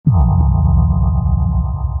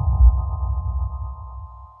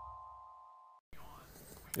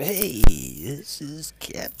Hey, this is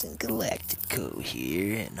Captain Galactico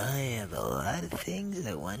here, and I have a lot of things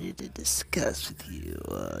I wanted to discuss with you.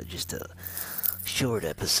 Just a short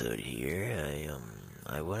episode here.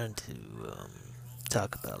 I wanted to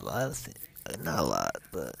talk about a lot of things. Not a lot,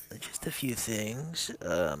 but just a few things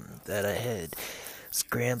that I had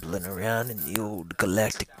scrambling around in the old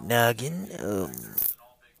galactic noggin.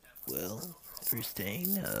 Well, first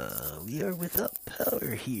thing, we are without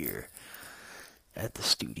power here at the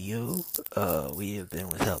studio. We have been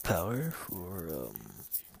without power for a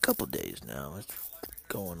couple days now. It's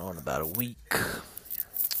going on about a week.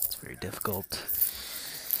 It's very difficult.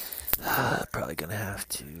 Probably gonna have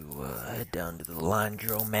to head down to the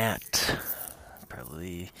laundromat.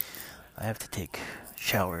 Probably I have to take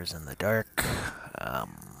showers in the dark.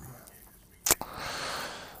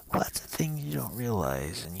 Lots of things you don't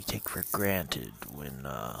realize and you take for granted when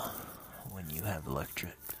you have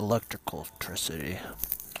electricity.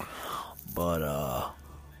 But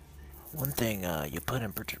one thing you put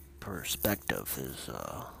in perspective is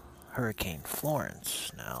Hurricane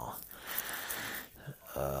Florence. Now,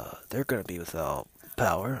 they're going to be without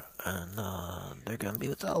power, and they're going to be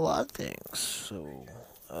without a lot of things. So,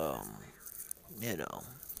 you know,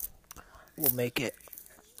 we'll make it.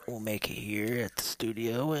 We'll make it here at the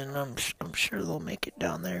studio, and I'm sure they'll make it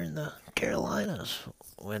down there in the Carolinas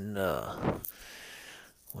when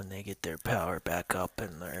they get their power back up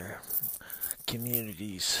and their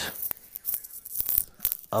communities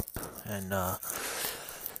up and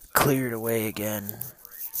cleared away again.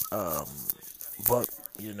 But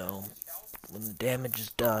when the damage is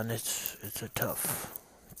done, it's a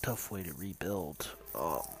tough way to rebuild.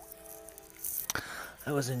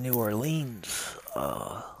 I was in New Orleans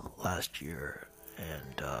last year,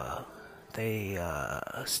 and they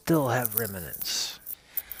still have remnants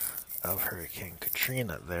of Hurricane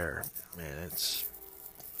Katrina there, and it's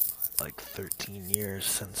like 13 years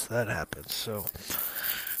since that happened. So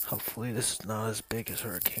hopefully this is not as big as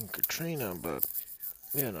Hurricane Katrina, but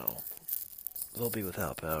they'll be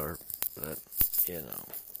without power. But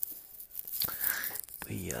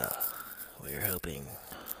we're hoping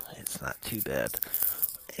it's not too bad.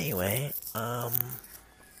 Anyway,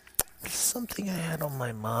 something I had on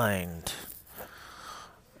my mind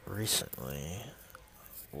recently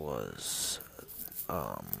was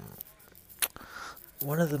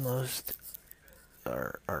one of the most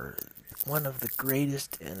or one of the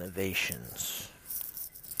greatest innovations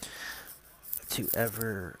to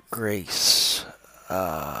ever grace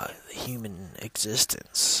human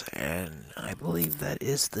existence, and I believe that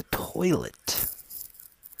is the toilet.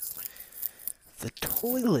 The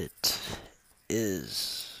toilet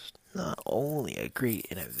is not only a great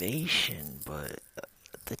innovation, but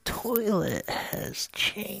the toilet has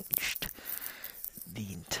changed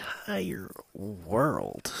the entire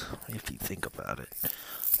world, if you think about it.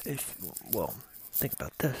 Think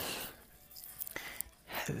about this.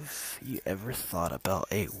 Have you ever thought about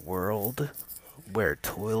a world where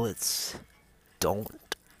toilets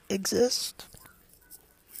don't exist?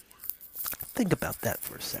 Think about that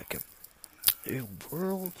for a second. A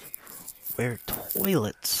world where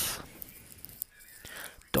toilets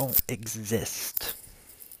don't exist.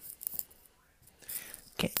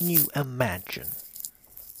 Can you imagine?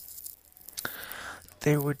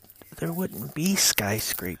 There wouldn't be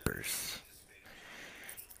skyscrapers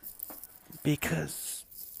because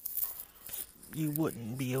you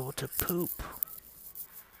wouldn't be able to poop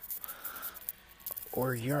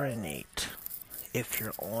or urinate if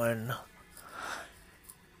you're on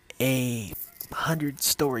a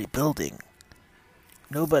 100-story building.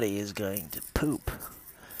 Nobody is going to poop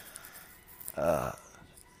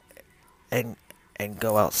and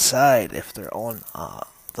go outside if they're on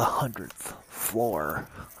the 100th floor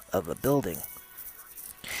of a building.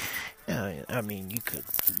 I mean, you could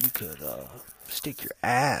stick your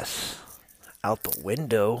ass out the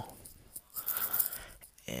window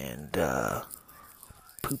and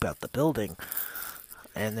poop out the building,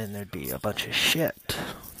 and then there'd be a bunch of shit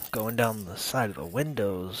going down the side of the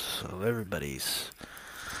windows of everybody's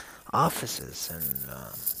offices, and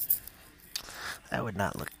that would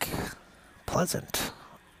not look pleasant.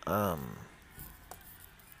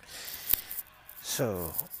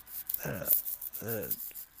 So the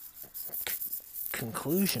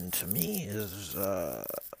conclusion to me is the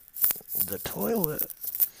toilet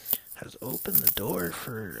has opened the door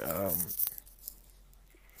for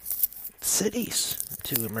cities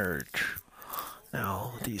to emerge.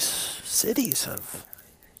 Now, these cities have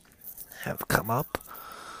come up,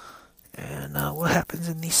 and what happens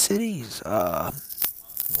in these cities?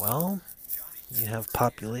 Well, you have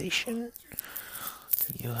population,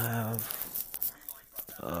 you have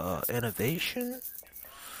innovation.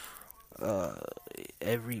 Uh,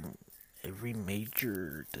 every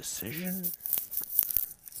major decision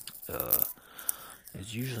uh,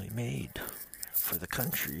 is usually made for the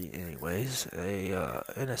country, anyways.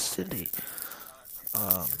 In a city.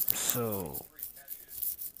 So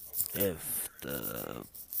if the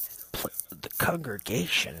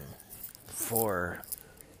congregation for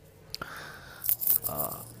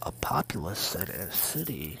a populace in a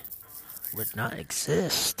city would not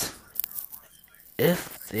exist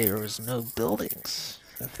if there was no buildings.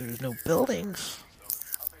 If there's no buildings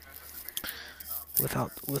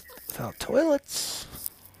without toilets,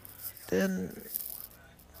 then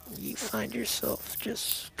you find yourself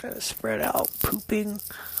just kind of spread out, pooping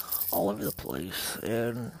all over the place,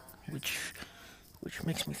 and which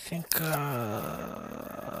makes me think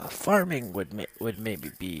farming would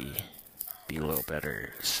maybe be a little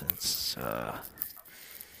better, since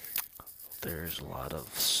there's a lot of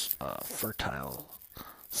fertile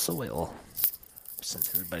soil,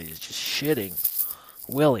 since everybody is just shitting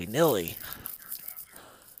willy-nilly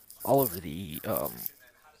all over the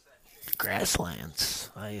grasslands.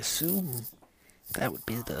 I assume that would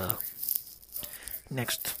be the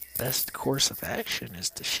next best course of action, is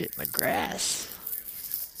to shit in the grass.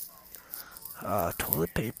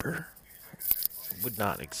 Toilet paper would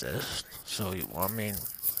not exist, so I mean,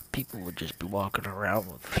 people would just be walking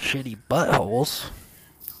around with shitty buttholes.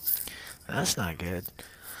 That's not good.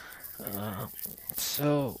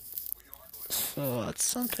 So that's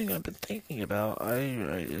something I've been thinking about.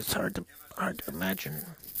 It's hard to imagine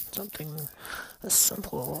something as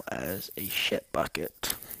simple as a shit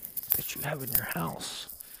bucket that you have in your house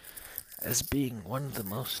as being one of the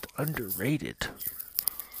most underrated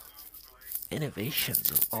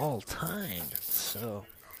innovations of all time. So,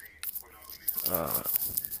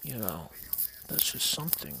 that's just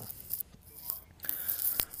something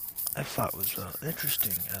I thought was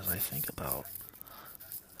interesting as I think about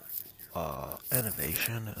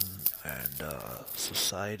innovation and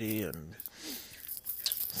society and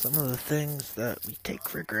some of the things that we take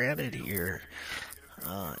for granted here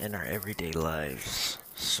in our everyday lives.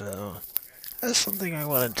 So that's something I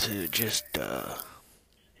wanted to just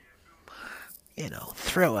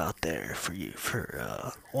throw out there for you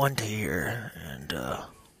for one to hear, and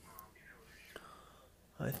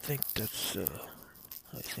I think that's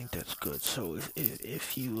good. So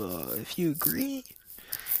if you agree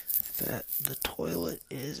that the toilet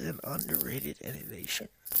is an underrated innovation,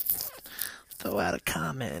 throw out a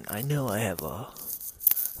comment. I know I have a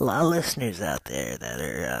lot of listeners out there that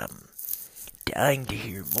are dying to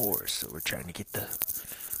hear more, so we're trying to get out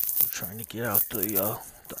the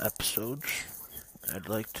episodes. I'd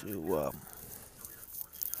like to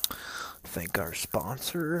thank our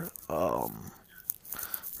sponsor.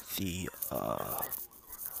 We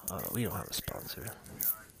don't have a sponsor,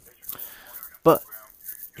 but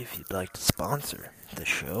if you'd like to sponsor the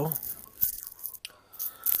show,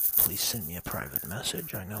 please send me a private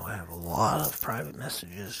message. I know I have a lot of private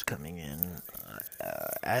messages coming in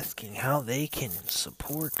asking how they can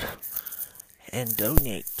support and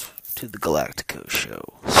donate to the Galactico show.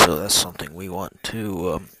 So that's something we want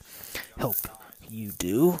to help you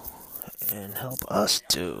do and help us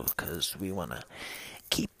do, because we want to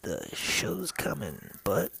keep the shows coming,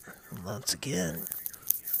 but once again,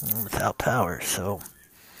 without power. So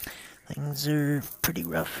things are pretty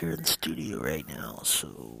rough here in the studio right now,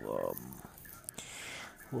 so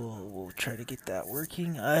we'll try to get that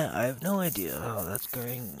working. I have no idea how that's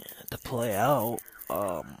going to play out.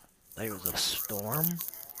 There was a storm,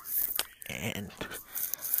 and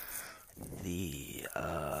the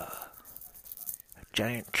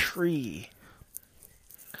giant tree,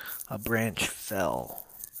 a branch fell,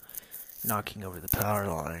 knocking over the power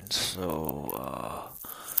lines, so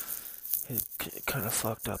it kind of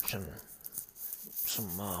fucked up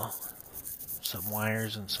some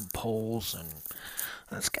wires and some poles, and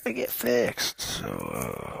that's gotta get fixed.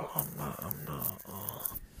 So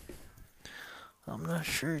I'm not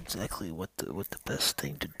sure exactly what the best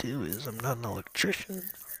thing to do is. I'm not an electrician.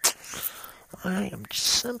 I am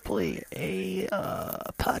simply a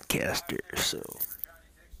podcaster. So,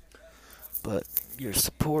 but your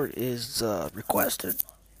support is requested.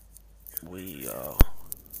 We'd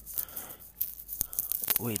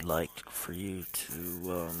like for you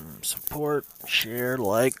to support, share,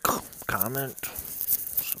 like, comment,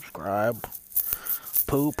 subscribe,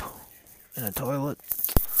 poop in a toilet,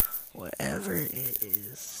 whatever it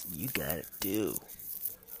is you gotta do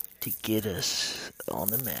to get us on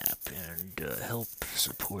the map and help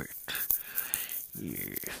support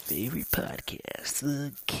your favorite podcast,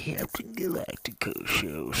 the Captain Galactico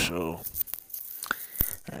show. So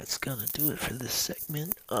that's gonna do it for this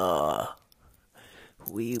segment.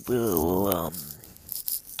 We will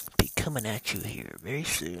be coming at you here very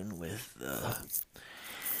soon with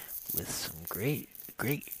some great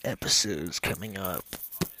episodes coming up.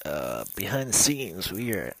 Behind the scenes,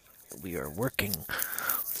 we are working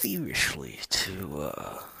feverishly to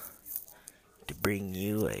bring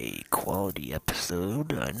you a quality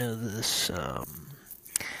episode. I know this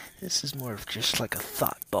is more of just like a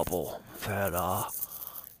thought bubble that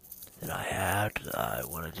I had that I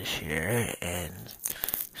wanted to share and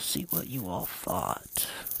see what you all thought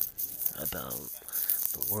about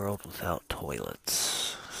the world without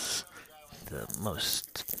toilets. The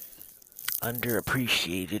most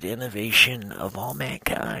underappreciated innovation of all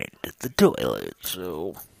mankind, the toilet.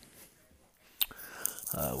 So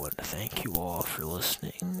I want to thank you all for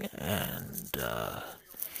listening, and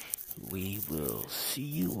we will see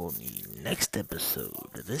you on the next episode.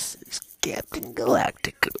 This is Captain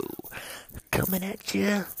Galactico coming at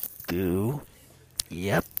you through,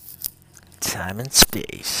 time and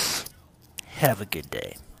space. Have a good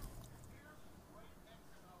day.